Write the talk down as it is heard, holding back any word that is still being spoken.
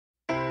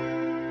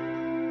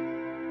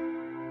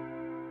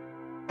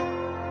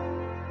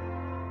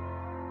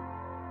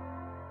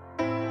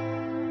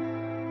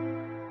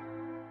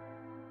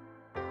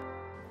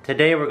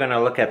Today we're going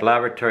to look at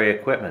laboratory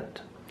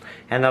equipment.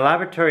 And the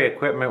laboratory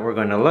equipment we're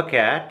going to look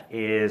at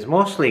is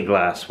mostly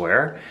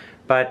glassware,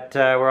 but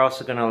we're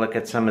also going to look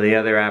at some of the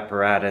other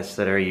apparatus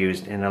that are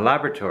used in a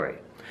laboratory.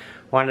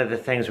 One of the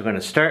things we're going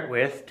to start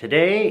with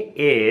today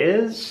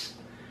is,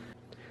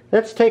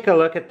 let's take a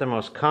look at the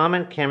most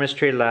common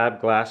chemistry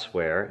lab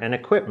glassware and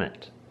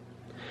equipment.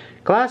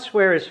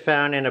 Glassware is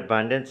found in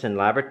abundance in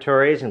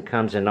laboratories and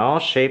comes in all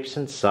shapes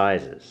and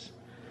sizes.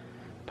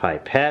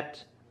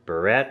 Pipette,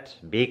 burette,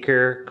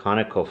 beaker,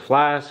 conical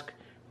flask,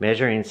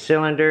 measuring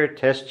cylinder,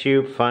 test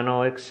tube,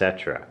 funnel,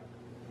 etc.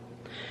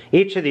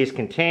 Each of these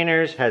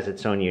containers has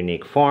its own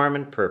unique form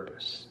and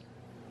purpose.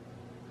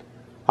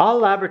 All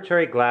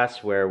laboratory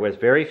glassware,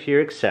 with very few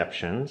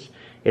exceptions,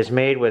 is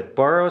made with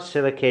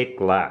borosilicate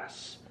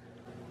glass.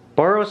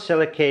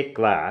 Borosilicate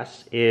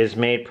glass is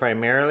made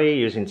primarily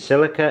using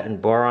silica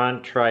and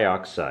boron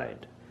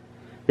trioxide.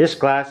 This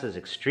glass is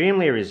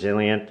extremely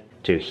resilient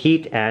to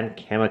heat and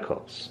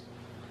chemicals.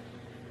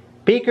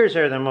 Beakers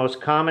are the most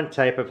common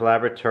type of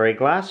laboratory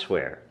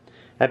glassware.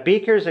 A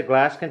beaker is a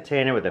glass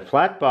container with a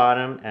flat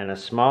bottom and a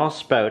small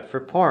spout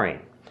for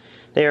pouring.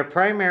 They are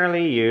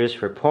primarily used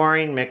for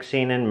pouring,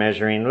 mixing, and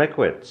measuring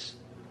liquids.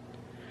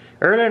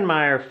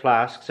 Erlenmeyer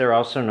flasks are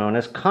also known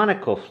as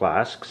conical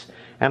flasks,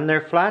 and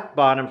they're flat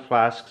bottom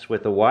flasks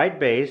with a wide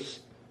base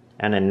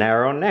and a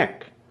narrow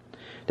neck.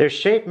 Their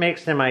shape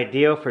makes them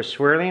ideal for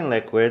swirling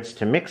liquids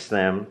to mix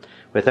them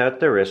without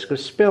the risk of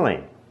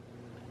spilling.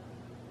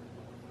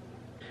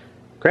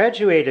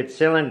 Graduated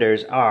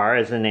cylinders are,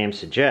 as the name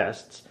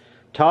suggests,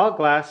 tall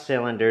glass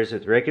cylinders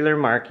with regular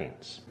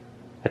markings.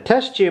 A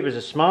test tube is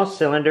a small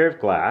cylinder of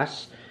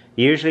glass,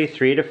 usually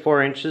 3 to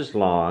 4 inches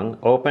long,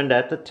 opened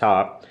at the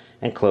top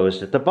and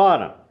closed at the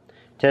bottom.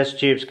 Test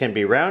tubes can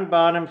be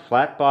round-bottomed,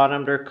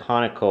 flat-bottomed, or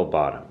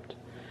conical-bottomed,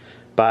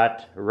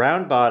 but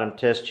round-bottomed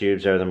test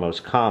tubes are the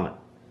most common.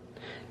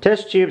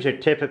 Test tubes are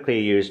typically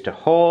used to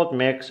hold,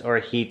 mix, or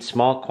heat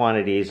small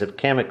quantities of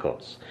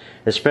chemicals,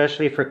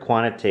 especially for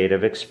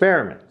quantitative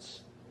experiments.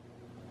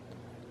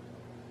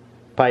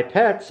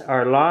 Pipettes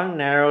are long,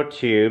 narrow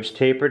tubes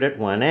tapered at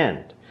one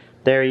end.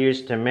 They are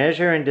used to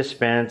measure and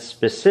dispense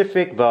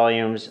specific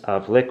volumes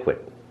of liquid.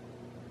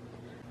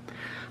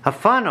 A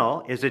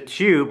funnel is a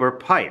tube or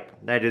pipe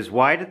that is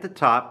wide at the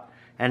top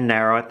and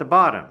narrow at the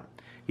bottom,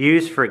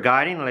 used for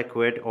guiding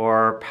liquid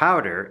or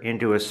powder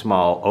into a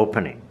small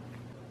opening.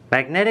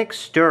 Magnetic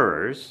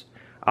stirrers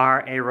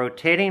are a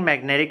rotating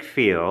magnetic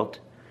field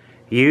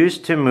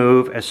used to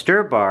move a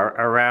stir bar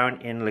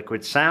around in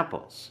liquid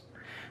samples.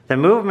 The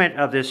movement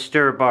of this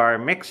stir bar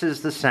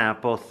mixes the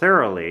sample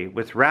thoroughly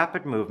with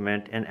rapid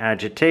movement and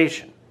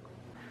agitation.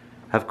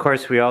 Of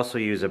course, we also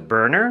use a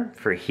burner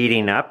for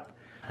heating up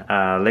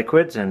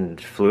liquids and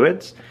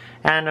fluids,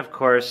 and of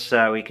course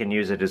we can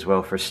use it as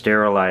well for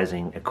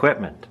sterilizing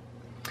equipment.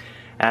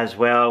 As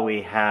well,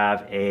 we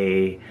have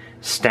a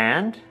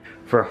stand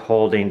for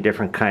holding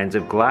different kinds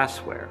of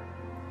glassware.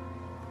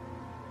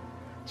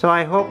 So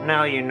I hope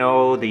now you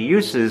know the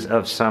uses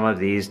of some of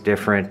these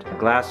different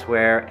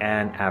glassware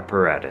and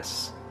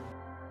apparatus.